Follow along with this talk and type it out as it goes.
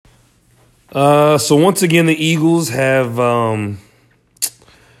So once again, the Eagles have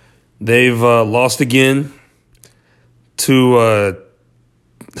they've lost again to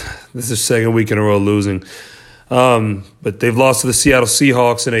this is the second week in a row losing. But they've lost to the Seattle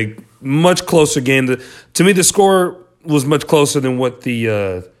Seahawks in a much closer game. To me, the score was much closer than what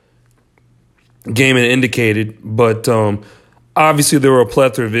the game had indicated. But obviously, there were a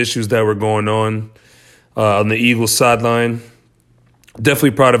plethora of issues that were going on the Eagles sideline.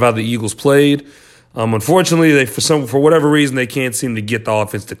 Definitely proud of how the Eagles played. Unfortunately, they for whatever reason they can't seem to get the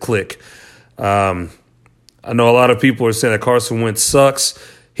offense to click. I know a lot of people are saying that Carson Wentz sucks.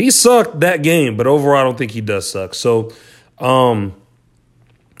 He sucked that game, but overall, I don't think he does suck. So,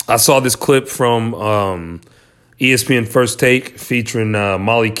 I saw this clip from ESPN First Take featuring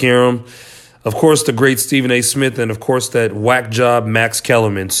Molly Qerim, of course, the great Stephen A. Smith, and of course that whack job Max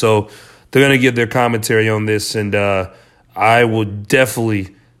Kellerman. So they're going to give their commentary on this, and I will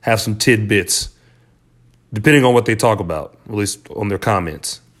definitely have some tidbits, depending on what they talk about, at least on their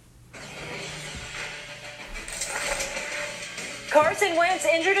comments. Carson Wentz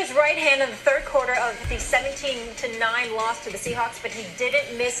injured his right hand in the third quarter of the 17-9 loss to the Seahawks, but he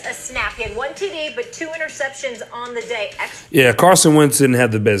didn't miss a snap. He had one TD, but 2 interceptions on the day. Yeah, Carson Wentz didn't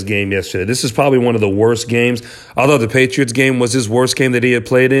have the best game yesterday. This is probably one of the worst games. Although the Patriots game was his worst game that he had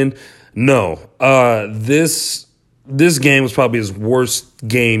played in, no. This game was probably his worst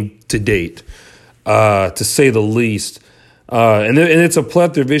game to date, to say the least. And it's a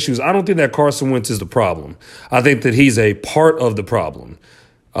plethora of issues. I don't think that Carson Wentz is the problem. I think that he's a part of the problem.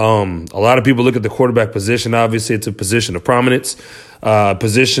 A lot of people look at the quarterback position. Obviously, it's a position of prominence,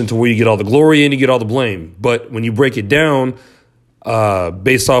 position to where you get all the glory and you get all the blame. But when you break it down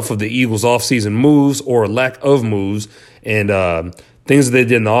based off of the Eagles' offseason moves or lack of moves and things that they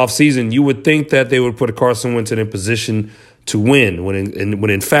did in the offseason, you would think that they would put a Carson Wentz in a position to win when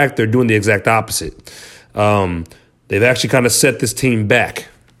in fact they're doing the exact opposite. They've actually kind of set this team back,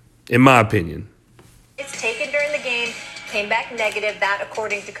 in my opinion. It's taken during the game, came back negative. That,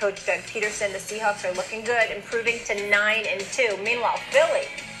 according to Coach Doug Peterson, the Seahawks are looking good, improving to 9-2. Meanwhile, Philly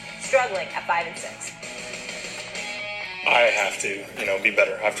struggling at 5-6. I have to, be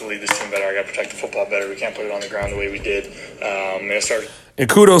better. I have to lead this team better. I got to protect the football better. We can't put it on the ground the way we did. And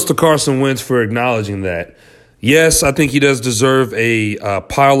kudos to Carson Wentz for acknowledging that. Yes, I think he does deserve a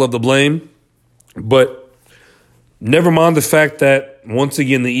pile of the blame, but never mind the fact that, once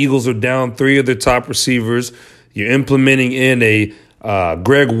again, the Eagles are down 3 of their top receivers. You're implementing in a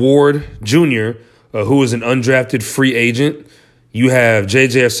Greg Ward Jr., who is an undrafted free agent. You have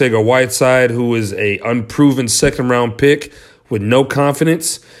J.J. Arcega-Whiteside, who is a unproven second-round pick with no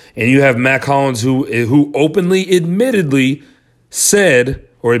confidence. And you have Mack Hollins, who openly, admittingly said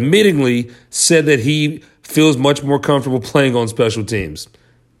that he feels much more comfortable playing on special teams.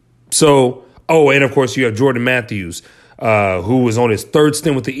 So... Oh, and of course you have Jordan Matthews, who was on his 3rd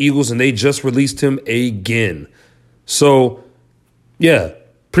stint with the Eagles, and they just released him again. So, yeah,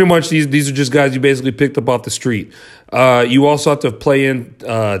 pretty much these are just guys you basically picked up off the street. You also have to play in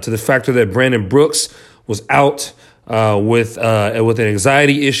to the factor that Brandon Brooks was out with an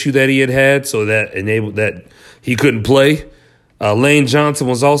anxiety issue that he had, so that enabled that he couldn't play. Lane Johnson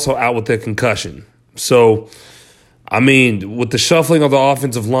was also out with a concussion. So, I mean, with the shuffling of the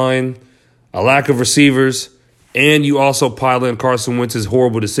offensive line, a lack of receivers, and you also pile in Carson Wentz's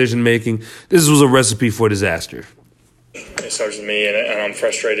horrible decision-making, this was a recipe for disaster. It starts with me, and I'm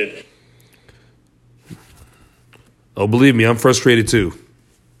frustrated. Oh, believe me, I'm frustrated too.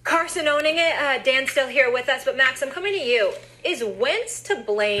 Carson owning it. Dan's still here with us, but Max, I'm coming to you. Is Wentz to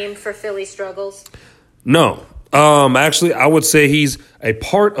blame for Philly's struggles? No. Actually, I would say he's a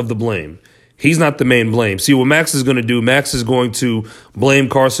part of the blame. He's not the main blame. See, what Max is going to do, Max is going to blame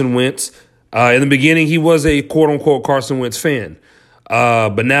Carson Wentz. In the beginning, he was a quote-unquote Carson Wentz fan,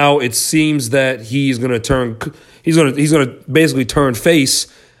 but now it seems that he's going to basically turn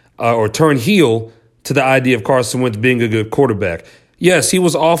face or turn heel to the idea of Carson Wentz being a good quarterback. Yes, he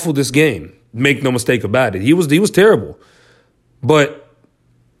was awful this game. Make no mistake about it. He was terrible, but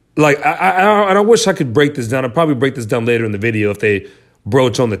I wish I could break this down. I'll probably break this down later in the video if they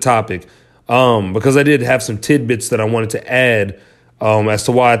broach on the topic, because I did have some tidbits that I wanted to add. As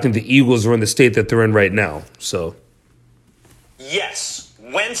to why I think the Eagles are in the state that they're in right now. So, yes,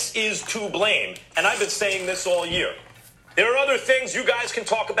 Wentz is to blame, and I've been saying this all year. There are other things you guys can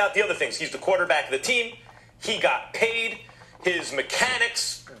talk about. The other things, he's the quarterback of the team. He got paid. His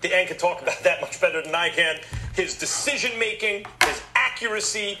mechanics, Dan can talk about that much better than I can. His decision making, his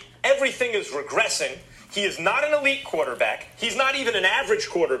accuracy, everything is regressing. He is not an elite quarterback. He's not even an average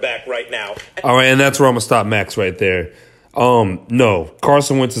quarterback right now. All right, and that's where I'm gonna stop Max right there. No,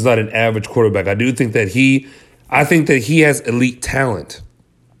 Carson Wentz is not an average quarterback. I think that he has elite talent,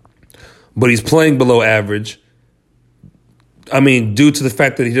 but he's playing below average. I mean, due to the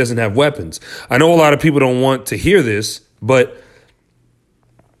fact that he doesn't have weapons. I know a lot of people don't want to hear this, but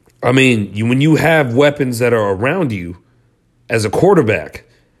I mean, when you have weapons that are around you as a quarterback,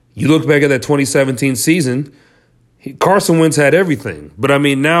 you look back at that 2017 season, Carson Wentz had everything. But I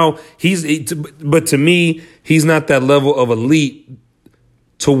mean, now but to me, he's not that level of elite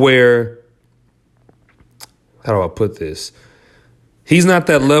to where, how do I put this? He's not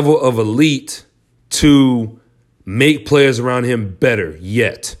that level of elite to make players around him better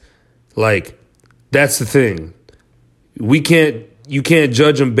yet. Like, that's the thing. You can't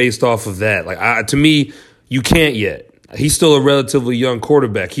judge him based off of that. Like, to me, you can't yet. He's still a relatively young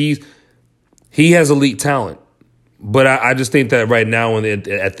quarterback. He has elite talent. But I just think that right now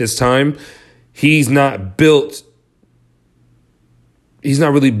at this time, he's not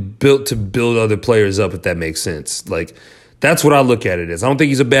really built to build other players up, if that makes sense. Like, that's what I look at it as. I don't think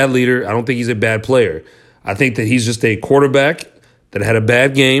he's a bad leader. I don't think he's a bad player. I think that he's just a quarterback that had a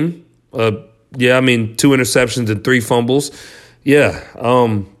bad game. 2 interceptions and 3 fumbles.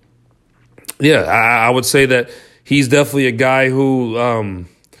 I would say that he's definitely a guy who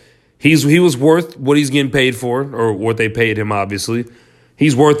he was worth what he's getting paid for, or what they paid him, obviously.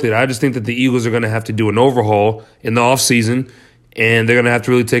 He's worth it. I just think that the Eagles are going to have to do an overhaul in the offseason, and they're going to have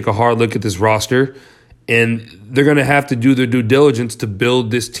to really take a hard look at this roster, and they're going to have to do their due diligence to build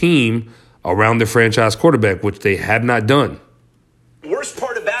this team around their franchise quarterback, which they have not done. The worst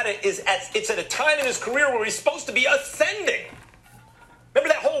part about it is it's at a time in his career where he's supposed to be ascending.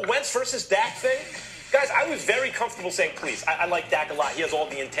 Remember that whole Wentz versus Dak thing? Guys, I was very comfortable saying, please, I like Dak a lot. He has all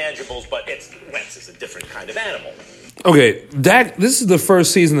the intangibles, but Wentz is a different kind of animal. Okay, Dak, this is the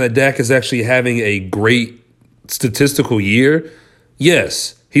first season that Dak is actually having a great statistical year.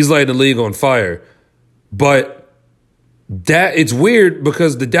 Yes, he's lighting the league on fire. But it's weird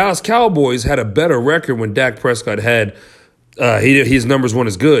because the Dallas Cowboys had a better record when Dak Prescott had his numbers weren't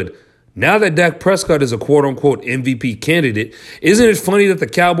as good. Now that Dak Prescott is a quote-unquote MVP candidate, isn't it funny that the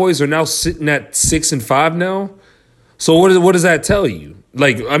Cowboys are now sitting at 6-5 now? So what does that tell you?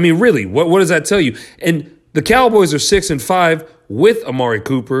 Like, I mean, really, what does that tell you? And the Cowboys are 6-5 with Amari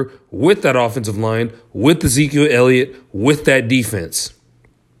Cooper, with that offensive line, with Ezekiel Elliott, with that defense.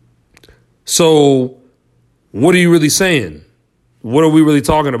 So what are you really saying? What are we really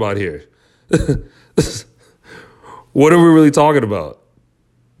talking about here? What are we really talking about?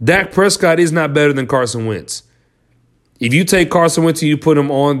 Dak Prescott is not better than Carson Wentz. If you take Carson Wentz and you put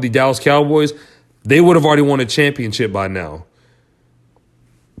him on the Dallas Cowboys, they would have already won a championship by now.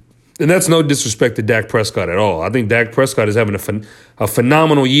 And that's no disrespect to Dak Prescott at all. I think Dak Prescott is having a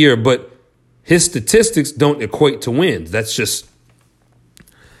phenomenal year, but his statistics don't equate to wins. That's just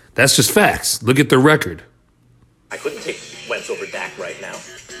facts. Look at the record. I couldn't take Wentz over Dak right now.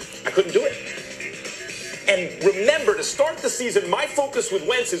 I couldn't do it. And remember, to start the season, my focus with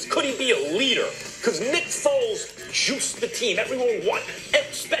Wentz is, could he be a leader? Because Nick Foles juiced the team. Everyone wanted,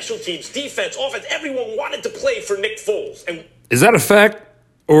 special teams, defense, offense, everyone wanted to play for Nick Foles. And is that a fact,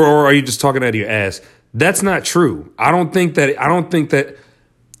 or are you just talking out of your ass? That's not true. I don't think that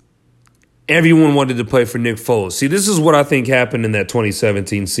everyone wanted to play for Nick Foles. See, this is what I think happened in that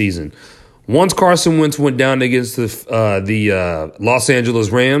 2017 season. Once Carson Wentz went down against the Los Angeles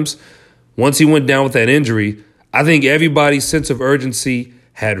Rams, once he went down with that injury, I think everybody's sense of urgency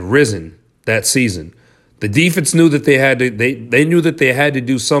had risen that season. The defense knew that they knew that they had to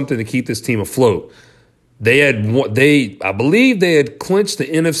do something to keep this team afloat. I believe they had clinched the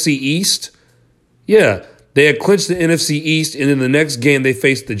NFC East. Yeah, they had clinched the NFC East, and in the next game they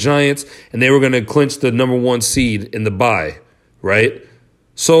faced the Giants, and they were going to clinch the number 1 seed in the bye, right?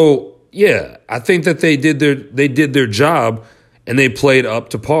 So yeah, I think that they did their job and they played up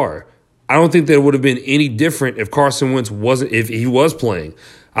to par. I don't think that it would have been any different if Carson Wentz if he was playing.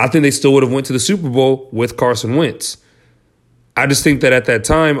 I think they still would have went to the Super Bowl with Carson Wentz. I just think that at that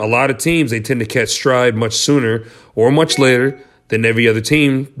time, a lot of teams, they tend to catch stride much sooner or much later than every other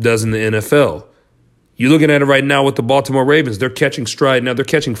team does in the NFL. You're looking at it right now with the Baltimore Ravens. They're catching stride now. They're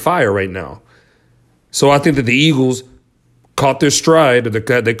catching fire right now. So I think that the Eagles caught their stride,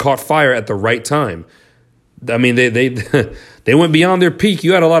 or they caught fire at the right time. I mean, they went beyond their peak.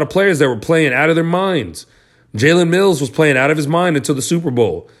 You had a lot of players that were playing out of their minds. Jalen Mills was playing out of his mind until the Super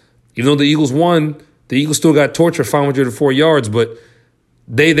Bowl. Even though the Eagles won, the Eagles still got torched 504 yards, but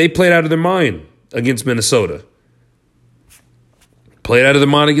they played out of their mind against Minnesota. Played out of their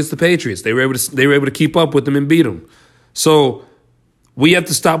mind against the Patriots. They were able to keep up with them and beat them. So we have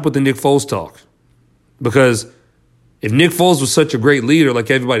to stop with the Nick Foles talk, because If Nick Foles was such a great leader like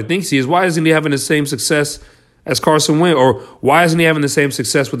everybody thinks he is, why isn't he having the same success as Carson Wentz? Or why isn't he having the same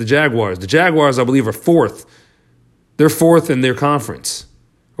success with the Jaguars? The Jaguars, I believe, are fourth. They're fourth in their conference,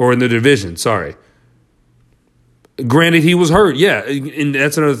 or in their division, sorry. Granted, he was hurt, yeah, and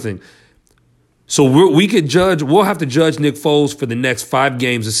that's another thing. So we'll have to judge Nick Foles for the next 5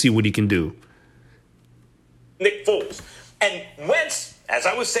 games to see what he can do. Nick Foles. And Wentz, as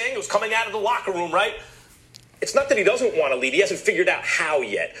I was saying, was coming out of the locker room, right? It's not that he doesn't want to lead. He hasn't figured out how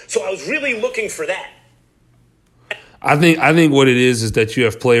yet. So I was really looking for that. I think what it is that you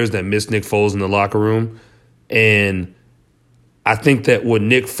have players that miss Nick Foles in the locker room. And I think that with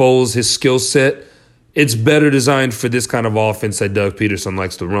Nick Foles, his skill set, it's better designed for this kind of offense that Doug Peterson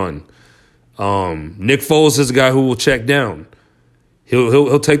likes to run. Nick Foles is a guy who will check down.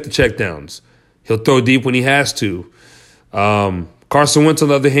 He'll take the check downs. He'll throw deep when he has to. Carson Wentz, on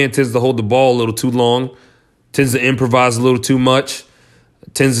the other hand, tends to hold the ball a little too long, tends to improvise a little too much,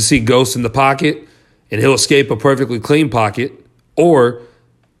 tends to see ghosts in the pocket, and he'll escape a perfectly clean pocket. Or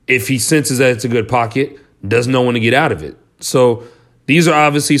if he senses that it's a good pocket, doesn't know when to get out of it. So these are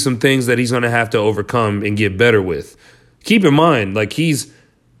obviously some things that he's going to have to overcome and get better with. Keep in mind, like, he's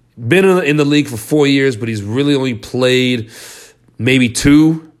been in the league for 4 years, but he's really only played maybe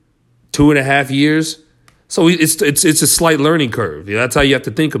 2.5 years. So it's a slight learning curve. You know, that's how you have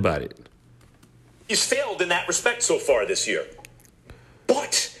to think about it. He's failed in that respect so far this year.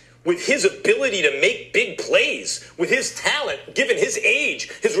 But with his ability to make big plays, with his talent, given his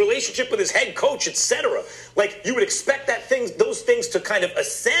age, his relationship with his head coach, etc., like, you would expect those things to kind of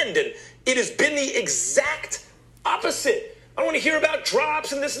ascend, and it has been the exact opposite. I don't want to hear about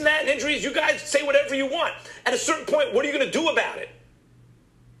drops and this and that and injuries. You guys say whatever you want. At a certain point, what are you going to do about it?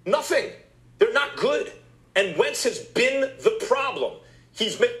 Nothing. They're not good. And Wentz has been the problem.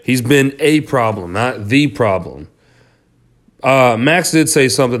 He's been a problem, not the problem. Max did say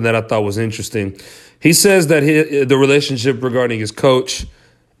something that I thought was interesting. He says that the relationship regarding his coach,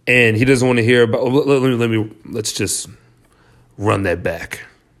 and he doesn't want to hear about. Let's just run that back.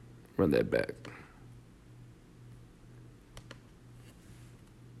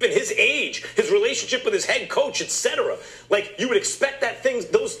 His age, his relationship with his head coach, etc. Like, you would expect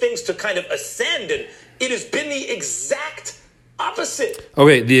those things to kind of ascend, and it has been the exact opposite.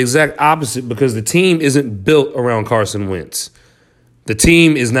 Okay, the exact opposite, because the team isn't built around Carson Wentz. The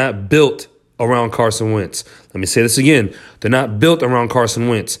team is not built around Carson Wentz. Let me say this again. They're not built around Carson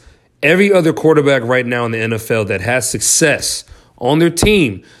Wentz. Every other quarterback right now in the NFL that has success on their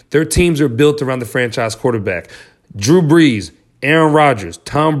teams are built around the franchise quarterback. Drew Brees, Aaron Rodgers,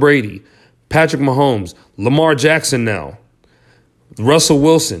 Tom Brady, Patrick Mahomes, Lamar Jackson now, Russell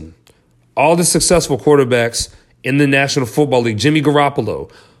Wilson, all the successful quarterbacks in the National Football League, Jimmy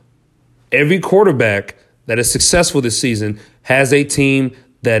Garoppolo. Every quarterback that is successful this season has a team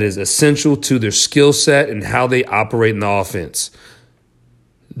that is essential to their skill set and how they operate in the offense.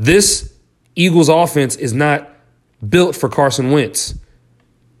 This Eagles offense is not built for Carson Wentz.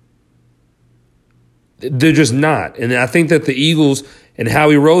 They're just not. And I think that the Eagles and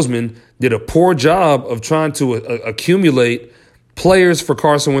Howie Roseman did a poor job of trying to accumulate players for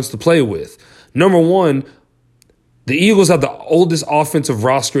Carson Wentz to play with. Number one, the Eagles have the oldest offensive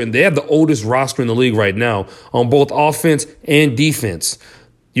roster, and they have the oldest roster in the league right now on both offense and defense.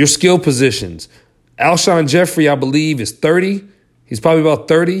 Your skill positions. Alshon Jeffrey, I believe, is 30. He's probably about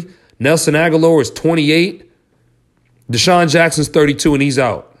 30. Nelson Aguilar is 28. Deshaun Jackson's 32, and he's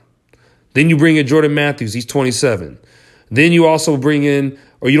out. Then you bring in Jordan Matthews. He's 27. Then you also bring in,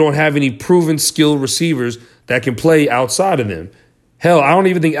 or you don't have any proven skilled receivers that can play outside of them. Hell, I don't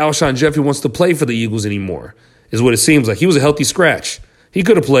even think Alshon Jeffrey wants to play for the Eagles anymore, is what it seems like. He was a healthy scratch. He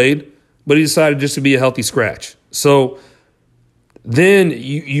could have played, but he decided just to be a healthy scratch. So then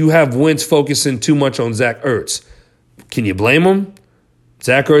you have Wentz focusing too much on Zach Ertz. Can you blame him?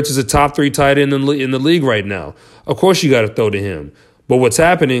 Zach Ertz is a top 3 tight end in the league right now. Of course you got to throw to him. But what's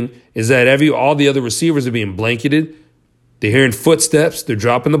happening is that all the other receivers are being blanketed. They're hearing footsteps. They're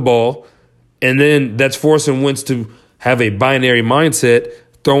dropping the ball. And then that's forcing Wentz to have a binary mindset,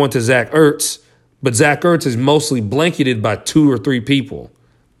 throwing to Zach Ertz. But Zach Ertz is mostly blanketed by 2 or 3 people.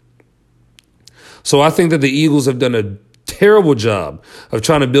 So I think that the Eagles have done a terrible job of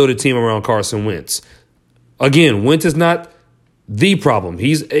trying to build a team around Carson Wentz. Again, Wentz is not the problem.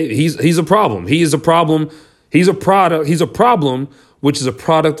 He's a problem. He is a problem. He's a product. He's a problem, which is a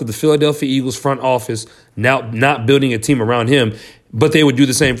product of the Philadelphia Eagles front office now not building a team around him. But they would do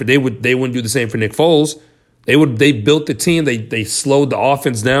the same they wouldn't do the same for Nick Foles. They built the team. They slowed the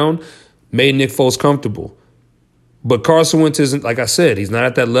offense down, made Nick Foles comfortable. But Carson Wentz isn't, like I said, he's not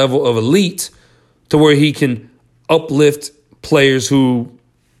at that level of elite to where he can uplift players who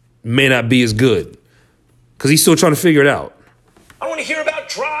may not be as good because he's still trying to figure it out. I don't want to hear about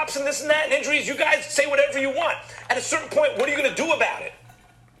drops and this and that and injuries. You guys say whatever you want. At a certain point, what are you going to do about it?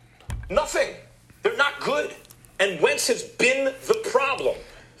 Nothing. They're not good. And Wentz has been the problem.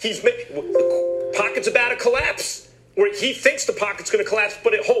 The pocket's about to collapse. Or he thinks the pocket's going to collapse,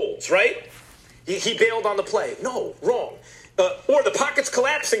 but it holds, right? He bailed on the play. No, wrong. Or the pocket's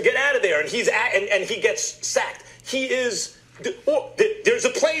collapsing, get out of there, and he gets sacked. There's a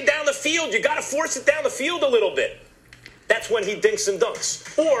play down the field. You got to force it down the field a little bit. That's when he dinks and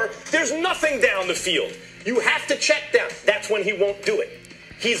dunks. Or there's nothing down the field. You have to check down. That's when he won't do it.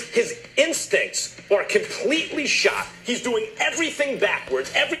 His instincts are completely shot. He's doing everything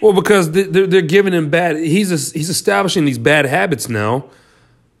backwards. Well, because they're giving him bad. He's establishing these bad habits now.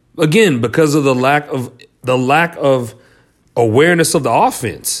 Again, because of the lack of awareness of the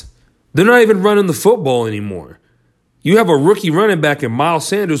offense. They're not even running the football anymore. You have a rookie running back in Miles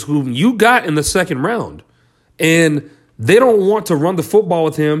Sanders who you got in the second round, and they don't want to run the football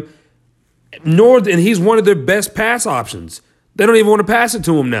with him. And he's one of their best pass options. They don't even want to pass it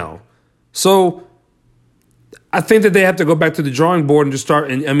to him now. So I think that they have to go back to the drawing board and just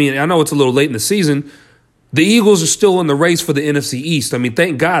start. And I mean, I know it's a little late in the season. The Eagles are still in the race for the NFC East. I mean,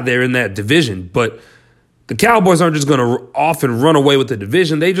 thank God they're in that division. But the Cowboys aren't just going to often run away with the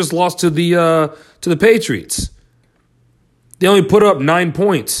division. They just lost to the Patriots. They only put up 9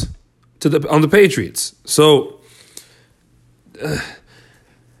 points on the Patriots. So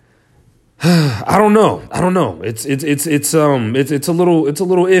I don't know. It's a little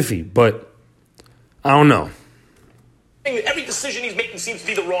iffy, but I don't know. Every decision he's making seems to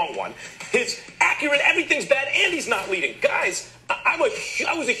be the wrong one. His accurate, everything's bad, and he's not leading. Guys, I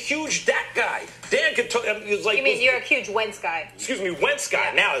was a huge Dak guy. Dan could talk. Like, you mean you're a huge Wentz guy? Excuse me, Wentz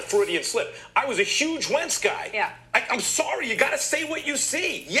guy. Yeah. Now, a Freudian slip. I was a huge Wentz guy. Yeah. I'm sorry. You got to say what you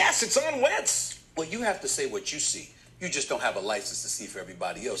see. Yes, it's on Wentz. Well, you have to say what you see. You just don't have a license to see for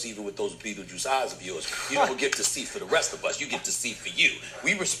everybody else. Even with those Beetlejuice eyes of yours, you don't get to see for the rest of us. You get to see for you.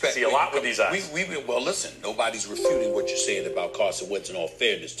 We respect. See a lot with these eyes. Well, listen. Nobody's refuting what you're saying about Carson Wentz. In all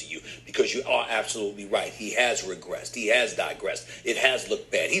fairness to you, because you are absolutely right. He has regressed. He has digressed. It has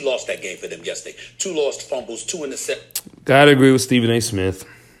looked bad. He lost that game for them yesterday. 2 lost fumbles, 2 interceptions. Gotta agree with Stephen A. Smith.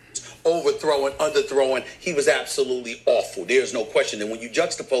 Overthrowing, underthrowing. He was absolutely awful. There's no question. And when you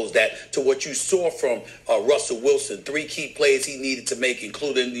juxtapose that to what you saw from Russell Wilson, 3 key plays he needed to make,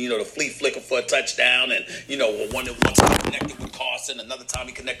 including, the flea flicker for a touchdown, and, one time he connected with Carson, another time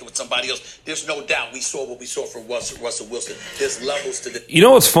he connected with somebody else. There's no doubt we saw what we saw from Russell Wilson. There's levels to the. You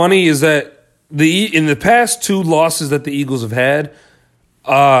know what's funny is that in the past 2 losses that the Eagles have had,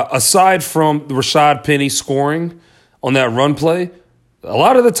 aside from Rashad Penny scoring on that run play, a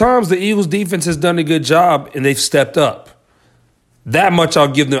lot of the times the Eagles defense has done a good job and they've stepped up. That much I'll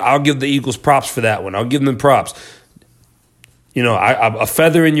give them. I'll give the Eagles props for that one. I'll give them props. A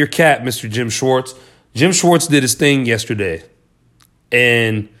feather in your cap, Mr. Jim Schwartz. Jim Schwartz did his thing yesterday,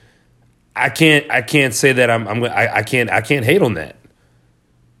 and I can't say that I can't hate on that.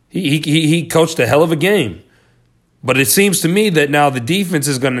 He coached a hell of a game, but it seems to me that now the defense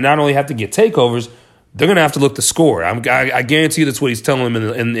is going to not only have to get takeovers, they're going to have to look to score. I guarantee that's what he's telling them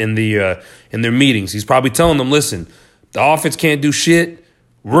in their meetings. He's probably telling them, listen, the offense can't do shit.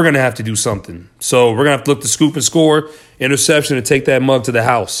 We're going to have to do something. So we're going to have to look to scoop and score, interception, and take that mug to the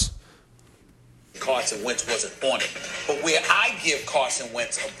house. Carson Wentz wasn't on it. But where I give Carson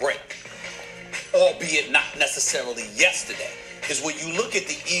Wentz a break, albeit not necessarily yesterday, is when you look at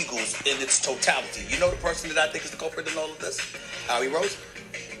the Eagles in its totality. You know the person that I think is the culprit in all of this? Howie Rose?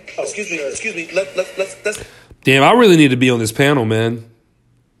 Oh, excuse me. Let's. Damn, I really need to be on this panel, man.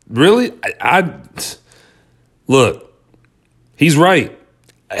 Really? Look, he's right.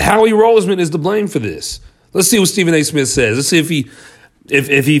 Howie Roseman is to blame for this. Let's see what Stephen A. Smith says. Let's see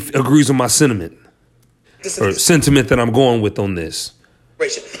if he agrees with my sentiment or sentiment that I'm going with on this.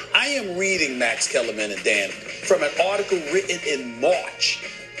 I am reading, Max Kellerman and Dan, from an article written in March.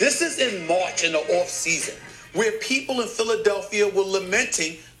 This is in March in the off season, where people in Philadelphia were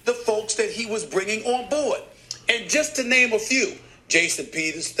lamenting the folks that he was bringing on board. And just to name a few, Jason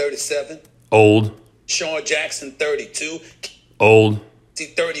Peters, 37. Old. Sean Jackson, 32. Old.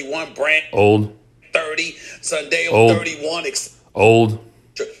 31. Brant. Old. 30. Sundale, 31. Old.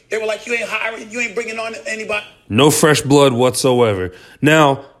 They were like, you ain't hiring, you ain't bringing on anybody. No fresh blood whatsoever.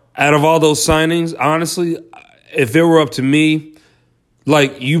 Now, out of all those signings, honestly, if it were up to me,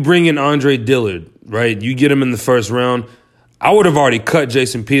 like you bring in Andre Dillard, right? You get him in the first round. I would have already cut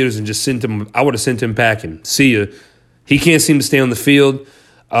Jason Peters and just sent him. I would have sent him packing. See ya. He can't seem to stay on the field.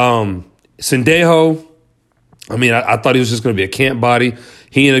 Sendejo, I mean, I thought he was just going to be a camp body.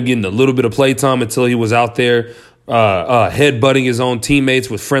 He ended up getting a little bit of play time until he was out there headbutting his own teammates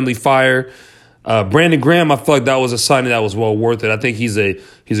with friendly fire. Brandon Graham, I feel like that was a signing that was well worth it. I think he's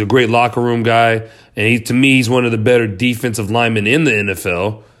a great locker room guy, and to me, he's one of the better defensive linemen in the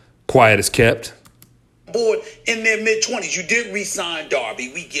NFL. Quiet as kept. Board in their mid-20s. You did re-sign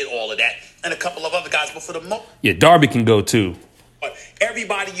Darby. We get all of that. And a couple of other guys. But for the most... Yeah, Darby can go too.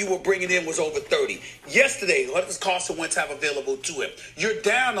 Everybody you were bringing in was over 30. Yesterday, what does Carson Wentz have available to him? You're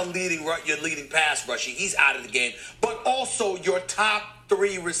down on your leading pass rusher. He's out of the game. But also your top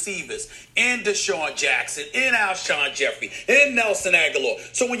 3 receivers in Deshaun Jackson, in Alshon Jeffrey, in Nelson Aguilar.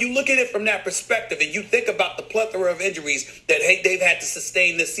 So when you look at it from that perspective and you think about the plethora of injuries that they've had to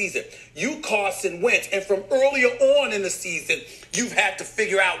sustain this season, you Carson Wentz, and from earlier on in the season, you've had to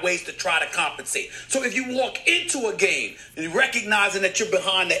figure out ways to try to compensate. So if you walk into a game recognizing that you're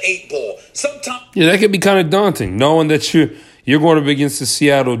behind the 8 ball, sometimes... Yeah, that can be kind of daunting, knowing that you're going up against the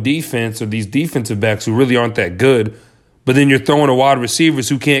Seattle defense or these defensive backs who really aren't that good, but then you're throwing to wide receivers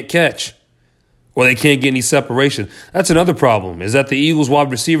who can't catch or they can't get any separation. That's another problem, is that the Eagles wide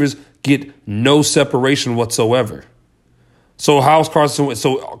receivers get no separation whatsoever. So how's Carson?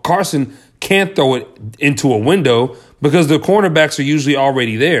 So Carson can't throw it into a window because the cornerbacks are usually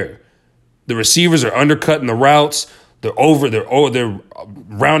already there. The receivers are undercutting the routes. They're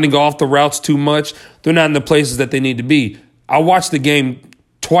rounding off the routes too much. They're not in the places that they need to be. I watched the game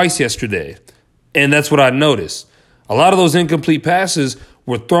twice yesterday, and that's what I noticed. A lot of those incomplete passes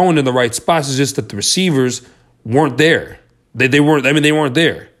were thrown in the right spots. It's just that the receivers weren't there. They weren't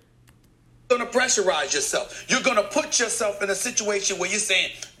there. You're going to pressurize yourself. You're going to put yourself in a situation where you're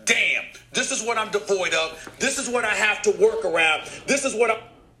saying, damn, this is what I'm devoid of. This is what I have to work around. This is what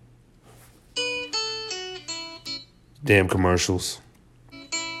Damn commercials.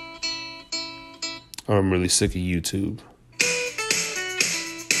 I'm really sick of YouTube.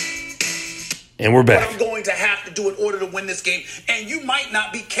 And we're back. What I'm going to have to do in order to win this game. And you might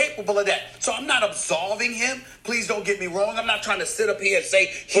not be capable of that. So I'm not absolving him. Please don't get me wrong. I'm not trying to sit up here and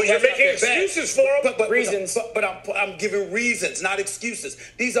say you're making excuses for him. But I'm giving reasons, not excuses.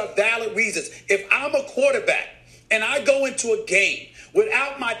 These are valid reasons. If I'm a quarterback and I go into a game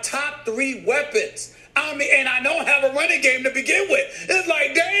without my top 3 weapons, and I don't have a running game to begin with, it's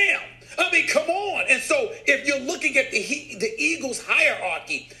like, damn. I mean, come on. And so if you're looking at the Eagles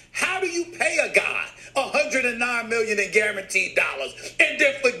hierarchy, how do you pay a guy $109 million in guaranteed dollars and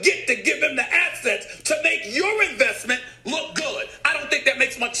then forget to give him the assets to make your investment look good? I don't think that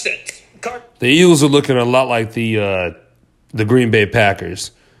makes much sense. The Eagles are looking a lot like the Green Bay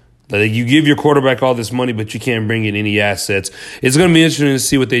Packers. Like, you give your quarterback all this money, but you can't bring in any assets. It's going to be interesting to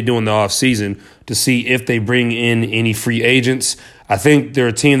see what they do in the offseason to see if they bring in any free agents. I think they're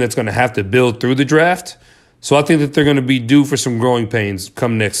a team that's going to have to build through the draft. So I think that they're going to be due for some growing pains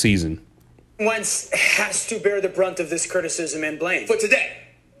come next season. Wentz has to bear the brunt of this criticism and blame. For today?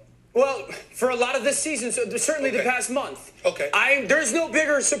 Well, for a lot of this season, certainly the past month. Okay. There's no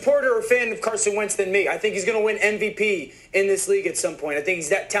bigger supporter or fan of Carson Wentz than me. I think he's going to win MVP in this league at some point. I think he's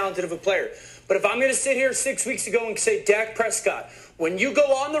that talented of a player. But if I'm going to sit here 6 weeks ago and say, Dak Prescott, when you go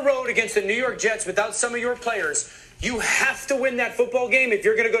on the road against the New York Jets without some of your players, you have to win that football game if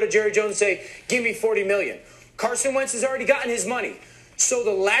you're going to go to Jerry Jones and say, give me $40 million. Carson Wentz has already gotten his money. So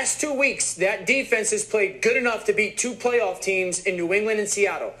the last 2 weeks, that defense has played good enough to beat 2 playoff teams in New England and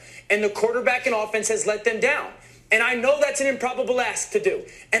Seattle. And the quarterback and offense has let them down. And I know that's an improbable ask to do.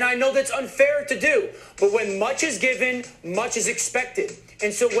 And I know that's unfair to do. But when much is given, much is expected.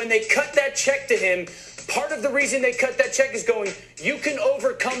 And so when they cut that check to him, part of the reason they cut that check is going, you can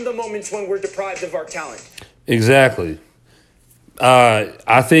overcome the moments when we're deprived of our talent. Exactly.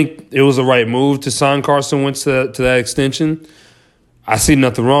 I think it was the right move to sign Carson Wentz to that extension. I see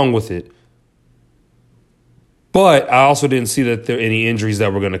nothing wrong with it. But I also didn't see that there were any injuries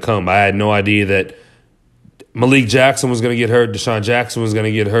that were going to come. I had no idea that Malik Jackson was going to get hurt. Deshaun Jackson was going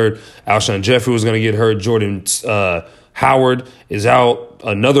to get hurt. Alshon Jeffrey was going to get hurt. Jordan Howard is out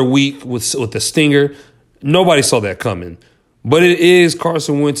another week with the stinger. Nobody saw that coming. But it is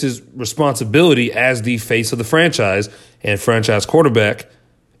Carson Wentz's responsibility as the face of the franchise and franchise quarterback.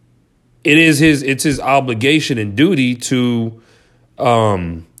 It's his obligation and duty to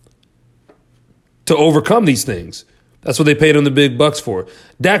overcome these things. That's what they paid him the big bucks for.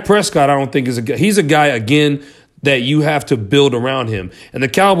 Dak Prescott, I don't think he's a guy, again, that you have to build around him. And the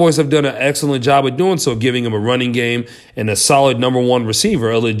Cowboys have done an excellent job of doing so, giving him a running game and a solid number 1 receiver,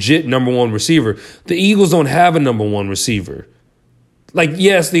 a legit number 1 receiver. The Eagles don't have a number 1 receiver. Like,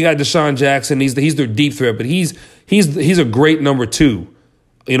 yes, they got Deshaun Jackson. He's their deep threat, but he's a great number 2.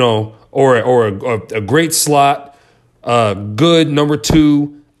 You know, or a great slot, good number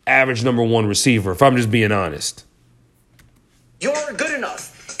 2, average number 1 receiver, if I'm just being honest. You're good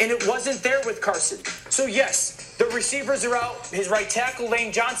enough, and it wasn't there with Carson. So, yes, the receivers are out. His right tackle,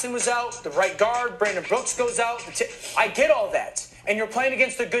 Lane Johnson, was out. The right guard, Brandon Brooks, goes out. I get all that, and you're playing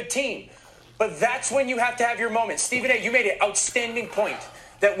against a good team. But that's when you have to have your moment. Stephen A., you made an outstanding point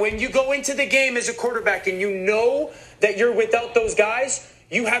that when you go into the game as a quarterback and you know that you're without those guys,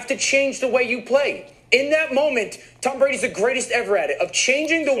 you have to change the way you play. In that moment, Tom Brady's the greatest ever at it, of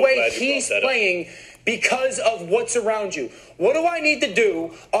changing the way he's playing because of what's around you. What do I need to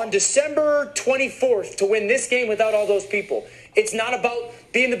do on December 24th to win this game without all those people? It's not about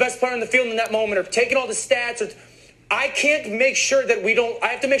being the best player on the field in that moment or taking all the stats. I can't make sure that I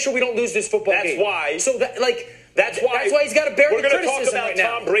have to make sure we don't lose this football game. That's why. So that's why he's got to bear the criticism right now. We're going to talk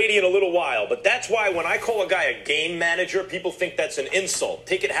about Tom Brady in a little while, but that's why when I call a guy a game manager, people think that's an insult.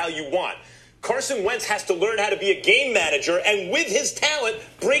 Take it how you want. Carson Wentz has to learn how to be a game manager and with his talent,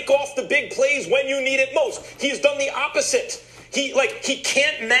 break off the big plays when you need it most. He's done the opposite. He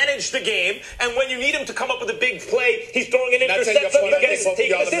can't manage the game, and when you need him to come up with a big play, he's throwing an interception. Can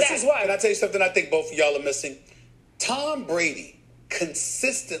I tell you something I think both of y'all are missing? Tom Brady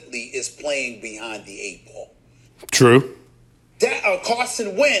consistently is playing behind the 8 ball. True.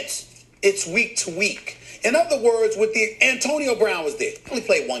 Carson Wentz, it's week to week. In other words, Antonio Brown was there. He only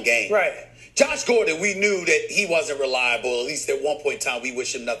played 1 game. Right. Josh Gordon, we knew that he wasn't reliable. At least at one point in time, we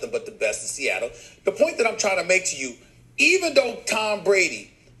wish him nothing but the best in Seattle. The point that I'm trying to make to you, even though Tom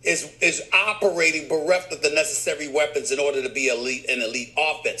Brady is operating bereft of the necessary weapons in order to be an elite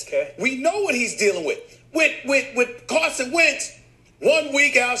offense, we know what he's dealing with. With Carson Wentz, 1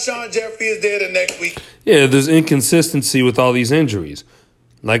 week Alshon Jeffrey is there, the next week. Yeah, there's inconsistency with all these injuries.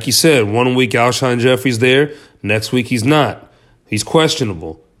 Like you said, 1 week Alshon Jeffrey's there, next week he's not. He's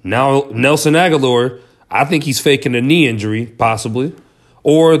questionable. Now Nelson Aguilar, I think he's faking a knee injury, possibly.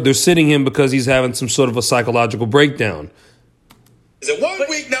 Or they're sitting him because he's having some sort of a psychological breakdown. Is it 1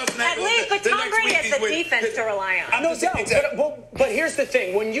 week Nelson Aguilar? But Tom Brady has the defense to rely on. No doubt. But here's the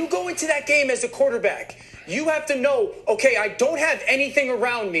thing. When you go into that game as a quarterback, you have to know, okay, I don't have anything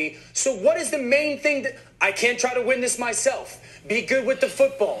around me. So what is the main thing that I can't try to win this myself? Be good with the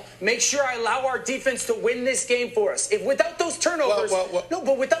football. Make sure I allow our defense to win this game for us. If without those turnovers,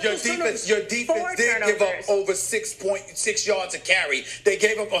 turnovers, your defense did give up over 6 yards a carry. They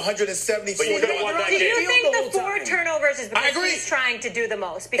gave up 174 yards. Do you think the 4 turnovers is because he's trying to do the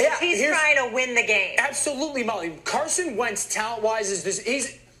most? Because he's trying to win the game. Absolutely, Molly. Carson Wentz, talent-wise,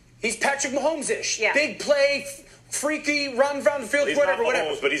 he's Patrick Mahomes-ish. Yeah. Big play, freaky, run around the field, whatever.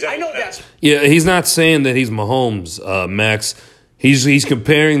 But he's I know that. Yeah, he's not saying that he's Mahomes, Max. He's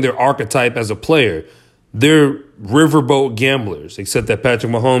comparing their archetype as a player. They're riverboat gamblers, except that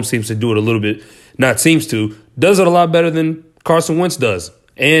Patrick Mahomes seems to do it a little bit, does it a lot better than Carson Wentz does.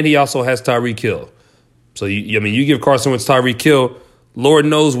 And he also has Tyreek Hill. So, you give Carson Wentz Tyreek Hill, Lord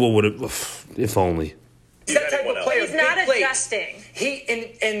knows what would have, if only. He's that type of player. He's not adjusting.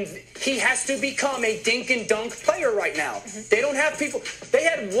 He has to become a dink and dunk player right now. They don't have people. They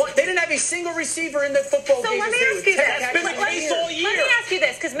didn't have a single receiver in the football game. So let me ask you this. That's been the case all year. Let me ask you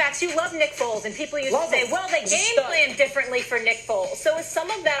this, because Max, you love Nick Foles, and people used to say, well, they game plan differently for Nick Foles. So is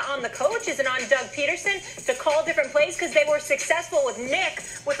some of that on the coach? Is it on Doug Peterson to call different plays? Because they were successful with Nick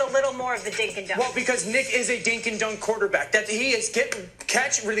with a little more of the dink and dunk. Well, because Nick is a dink and dunk quarterback. That he is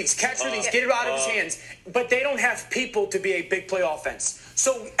catch, release, get it out of his hands. But they don't have people to be a big play offense.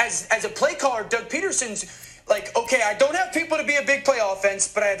 So as a play caller, Doug Peterson's like, okay, I don't have people to be a big play offense,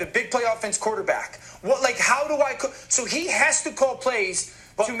 but I have a big play offense quarterback. How do I? So he has to call plays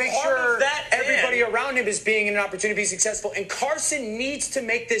to make sure that everybody around him is being an opportunity to be successful. And Carson needs to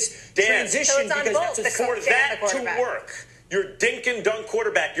make this transition because that's for that to work. Your dink and dunk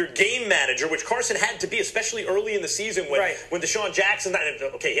quarterback, your game manager, which Carson had to be, especially early in the season when Deshaun Jackson,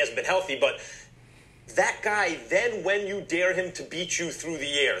 he hasn't been healthy, but that guy, then when you dare him to beat you through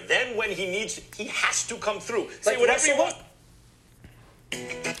the air, then when he has to come through. Say whatever you want.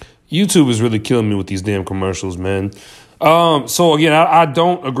 YouTube is really killing me with these damn commercials, man. So again, I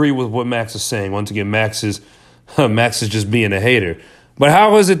don't agree with what Max is saying. Once again, Max is just being a hater. But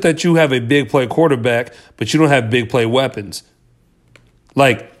how is it that you have a big play quarterback, but you don't have big play weapons?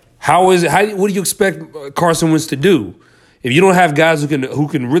 Like, how is it? What do you expect Carson Wentz to do? If you don't have guys who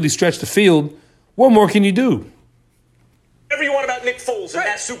can really stretch the field, what more can you do? Whatever you want about Nick Foles in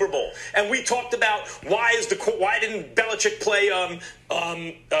that Super Bowl, and we talked about why didn't Belichick play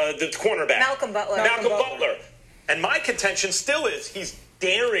the cornerback Malcolm Butler. And my contention still is he's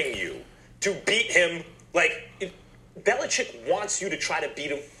daring you to beat him. Like Belichick wants you to try to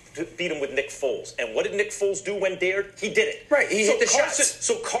beat him beat him with Nick Foles. And what did Nick Foles do when dared? He did it. Right, he hit the shots.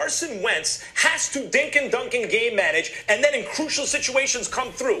 So Carson Wentz has to dink and dunk and game manage, and then in crucial situations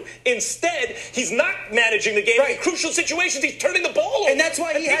come through. Instead, he's not managing the game. Right. In crucial situations, he's turning the ball over. And that's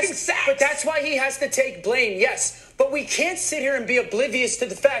why sacks. But that's why he has to take blame, yes. But we can't sit here and be oblivious to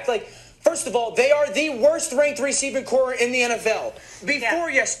the fact, like, first of all, they are the worst-ranked receiving corps in the NFL.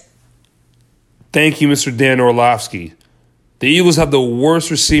 Thank you, Mr. Dan Orlovsky. The Eagles have the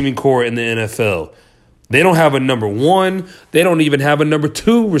worst receiving corps in the NFL. They don't have a number one. They don't even have a number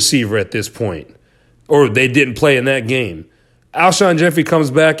two receiver at this point. Or they didn't play in that game. Alshon Jeffrey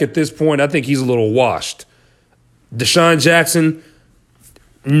comes back at this point. I think he's a little washed. Deshaun Jackson,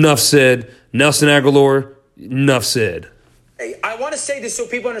 enough said. Nelson Aguilar, enough said. Hey, I want to say this so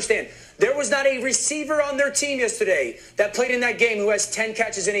people understand. There was not a receiver on their team yesterday that played in that game who has 10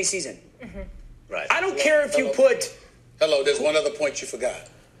 catches in a season. Mm-hmm. Right. I don't care if you put... Hello, there's one other point you forgot.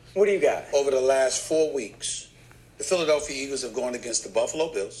 What do you got? Over the last 4 weeks, the Philadelphia Eagles have gone against the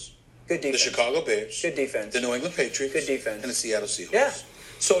Buffalo Bills, good defense, the Chicago Bears, good defense, the New England Patriots, good defense, and the Seattle Seahawks. Yeah.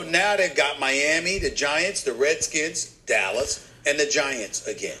 So now they've got Miami, the Giants, the Redskins, Dallas, and the Giants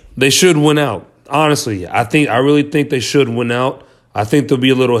again. They should win out. Honestly, I really think they should win out. I think they'll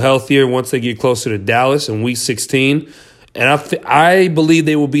be a little healthier once they get closer to Dallas in Week 16. And I believe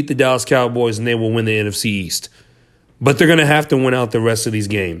they will beat the Dallas Cowboys and they will win the NFC East. But they're going to have to win out the rest of these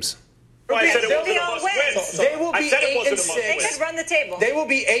games. Well, I said it wasn't a must win. They will be 8-6. They could run the table. They will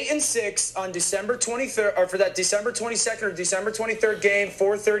be 8-6 on December 23rd, or for that December 22nd or December 23rd game,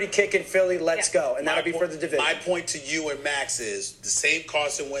 4:30 kick in Philly. Let's go, and that'll be for the division. My point to you and Max is the same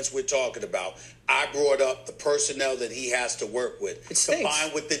Carson Wentz we're talking about. I brought up the personnel that he has to work with,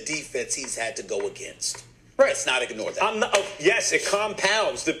 combined with the defense he's had to go against. Right. Let's not ignore that. Yes, it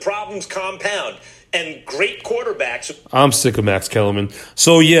compounds. The problems compound. And great quarterbacks. I'm sick of Max Kellerman.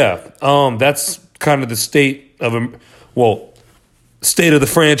 So, yeah, that's kind of the state of the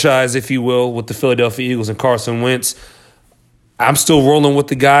franchise, if you will, with the Philadelphia Eagles and Carson Wentz. I'm still rolling with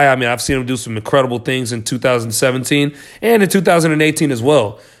the guy. I mean, I've seen him do some incredible things in 2017 and in 2018 as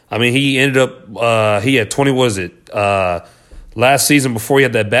well. I mean, he ended up he had 20, last season before he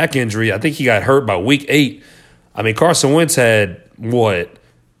had that back injury. I think he got hurt by week 8. I mean, Carson Wentz had,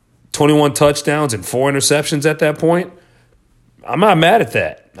 21 touchdowns and 4 interceptions at that point. I'm not mad at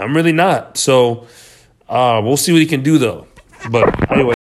that. I'm really not. So we'll see what he can do, though. But anyway.